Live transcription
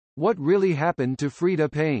What Really Happened to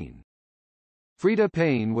Freda Payne? Freda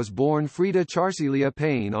Payne was born Freda Charcilia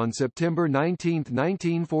Payne on September 19,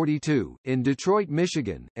 1942, in Detroit,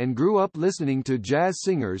 Michigan, and grew up listening to jazz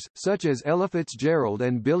singers, such as Ella Fitzgerald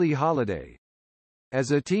and Billie Holiday.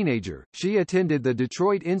 As a teenager, she attended the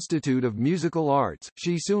Detroit Institute of Musical Arts.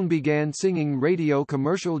 She soon began singing radio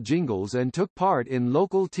commercial jingles and took part in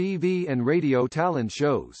local TV and radio talent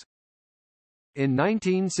shows. In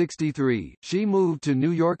 1963, she moved to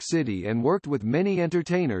New York City and worked with many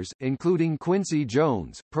entertainers, including Quincy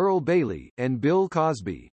Jones, Pearl Bailey, and Bill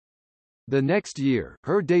Cosby. The next year,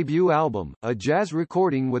 her debut album, a jazz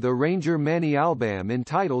recording with arranger Manny Alban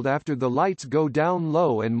entitled After the Lights Go Down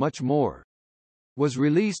Low and Much More, was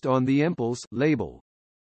released on the Impulse label.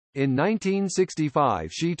 In 1965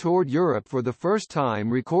 she toured Europe for the first time,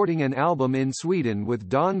 recording an album in Sweden with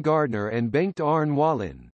Don Gardner and Bengt Arne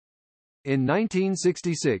Wallin. In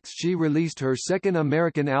 1966 she released her second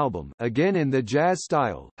American album, again in the jazz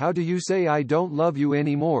style, How Do You Say I Don't Love You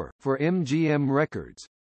Anymore, for MGM Records.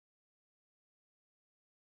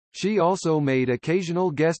 She also made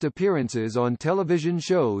occasional guest appearances on television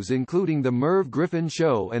shows including The Merv Griffin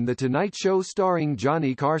Show and The Tonight Show starring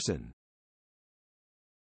Johnny Carson.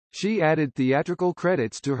 She added theatrical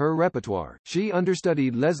credits to her repertoire. She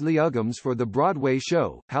understudied Leslie Uggams for the Broadway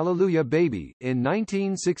show, Hallelujah Baby, in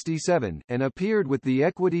 1967, and appeared with the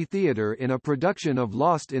Equity Theater in a production of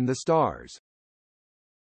Lost in the Stars.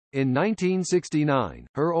 In 1969,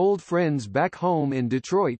 her old friends back home in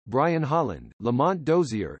Detroit, Brian Holland, Lamont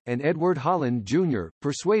Dozier, and Edward Holland Jr.,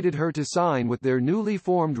 persuaded her to sign with their newly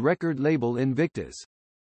formed record label Invictus.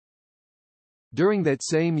 During that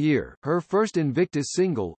same year, her first Invictus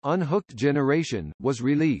single, Unhooked Generation, was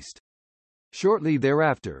released. Shortly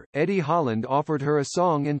thereafter, Eddie Holland offered her a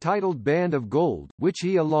song entitled Band of Gold, which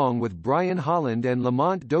he along with Brian Holland and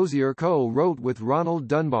Lamont Dozier co-wrote with Ronald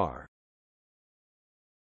Dunbar.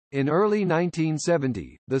 In early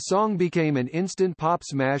 1970, the song became an instant pop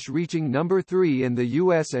smash, reaching number 3 in the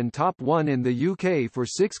US and top 1 in the UK for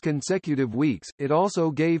 6 consecutive weeks. It also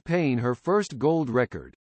gave Payne her first gold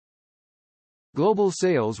record. Global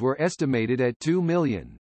sales were estimated at 2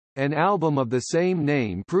 million. An album of the same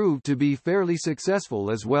name proved to be fairly successful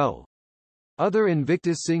as well. Other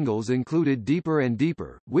Invictus singles included Deeper and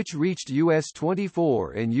Deeper, which reached US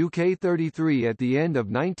 24 and UK 33 at the end of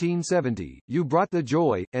 1970, You Brought the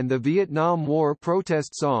Joy, and the Vietnam War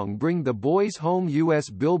protest song Bring the Boys Home. US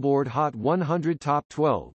Billboard Hot 100 Top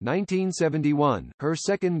 12, 1971, her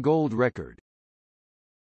second gold record.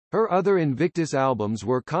 Her other Invictus albums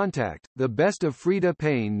were Contact, The Best of Freda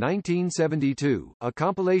Payne 1972, a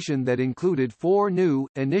compilation that included 4 new,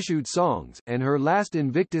 unissued songs, and her last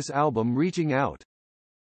Invictus album Reaching Out.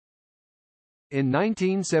 In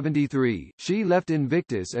 1973, she left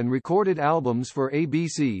Invictus and recorded albums for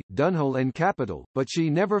ABC, Dunhill and Capitol, but she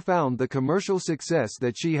never found the commercial success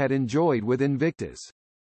that she had enjoyed with Invictus.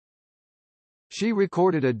 She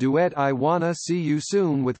recorded a duet I Wanna See You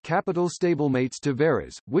Soon with Capitol stablemates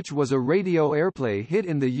Tavares, which was a radio airplay hit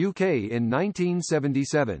in the UK in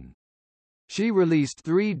 1977. She released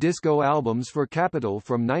 3 disco albums for Capitol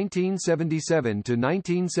from 1977 to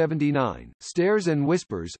 1979, Stairs and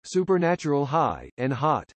Whispers, Supernatural High, and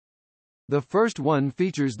Hot. The first one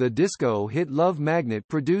features the disco hit Love Magnet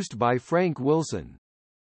produced by Frank Wilson.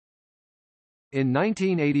 In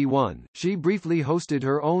 1981, she briefly hosted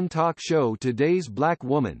her own talk show Today's Black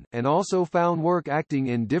Woman, and also found work acting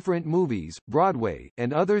in different movies, Broadway,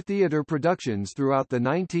 and other theater productions throughout the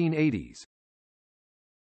 1980s.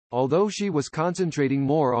 Although she was concentrating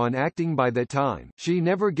more on acting by that time, she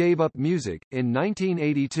never gave up music. In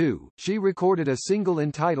 1982, she recorded a single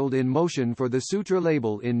entitled In Motion for the Sutra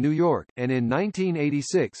label in New York, and in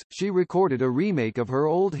 1986, she recorded a remake of her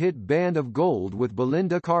old hit Band of Gold with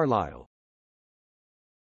Belinda Carlisle.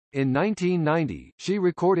 In 1990, she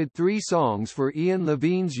recorded 3 songs for Ian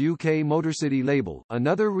Levine's UK Motorcity label,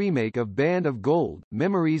 another remake of Band of Gold,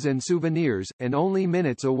 Memories and Souvenirs, and Only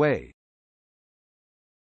Minutes Away.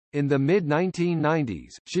 In the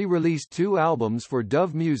mid-1990s, she released 2 albums for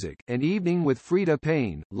Dove Music, An Evening with Freda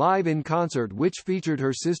Payne, live in concert which featured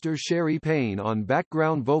her sister Sherry Payne on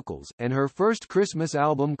background vocals, and her first Christmas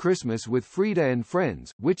album Christmas with Freda and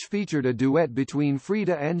Friends, which featured a duet between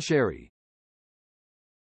Freda and Sherry.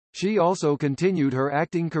 She also continued her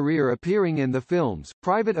acting career appearing in the films,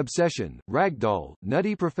 Private Obsession, Ragdoll,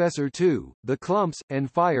 Nutty Professor 2, The Clumps,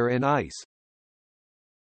 and Fire and Ice.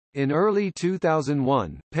 In early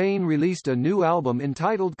 2001, Payne released a new album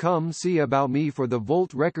entitled Come See About Me for the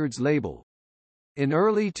Volt Records label. In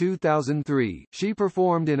early 2003, she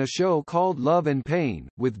performed in a show called Love and Pain,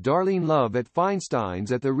 with Darlene Love at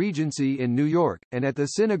Feinstein's at the Regency in New York, and at the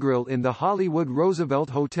Cinegrill in the Hollywood Roosevelt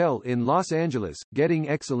Hotel in Los Angeles, getting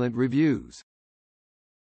excellent reviews.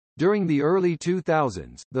 During the early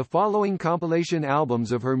 2000s, the following compilation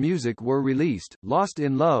albums of her music were released: Lost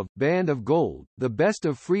in Love, Band of Gold, The Best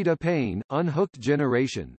of Freda Payne, Unhooked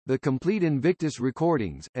Generation, The Complete Invictus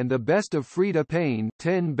Recordings, and The Best of Freda Payne,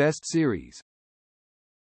 10 Best Series.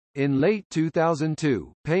 In late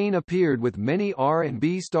 2002, Payne appeared with many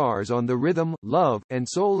R&B stars on the Rhythm, Love, and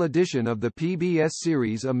Soul edition of the PBS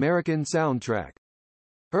series American Soundtrack.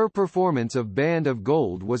 Her performance of Band of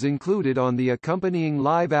Gold was included on the accompanying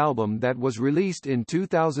live album that was released in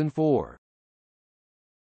 2004.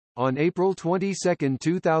 On April 22,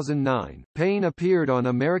 2009, Payne appeared on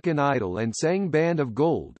American Idol and sang Band of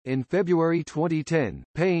Gold. In February 2010,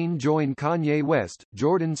 Payne joined Kanye West,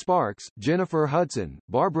 Jordan Sparks, Jennifer Hudson,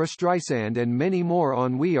 Barbra Streisand and many more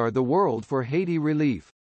on We Are the World for Haiti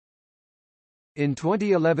Relief. In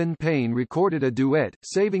 2011, Payne recorded a duet,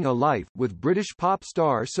 Saving a Life, with British pop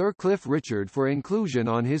star Sir Cliff Richard for inclusion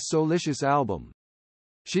on his Soulicious album.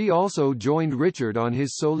 She also joined Richard on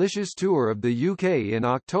his Soulicious tour of the UK in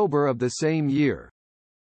October of the same year.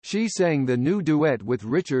 She sang the new duet with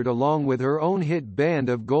Richard along with her own hit Band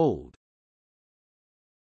of Gold.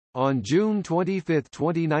 On June 25,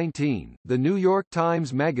 2019, the New York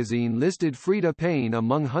Times Magazine listed Freda Payne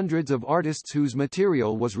among hundreds of artists whose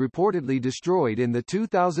material was reportedly destroyed in the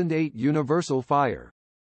 2008 Universal fire.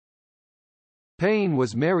 Payne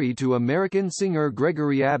was married to American singer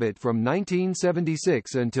Gregory Abbott from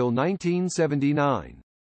 1976 until 1979.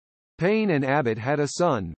 Payne and Abbott had a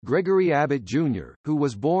son, Gregory Abbott Jr., who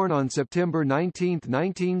was born on September 19,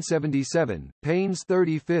 1977, Payne's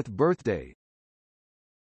 35th birthday.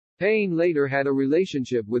 Payne later had a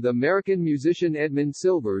relationship with American musician Edmund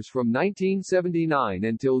Silvers from 1979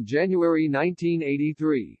 until January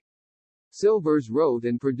 1983. Silvers wrote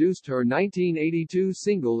and produced her 1982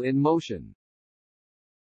 single In Motion.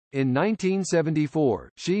 In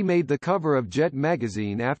 1974, she made the cover of Jet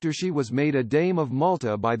magazine after she was made a Dame of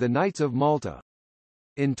Malta by the Knights of Malta.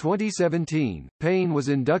 In 2017, Payne was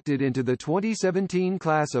inducted into the 2017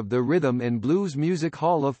 class of the Rhythm and Blues Music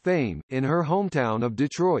Hall of Fame, in her hometown of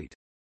Detroit.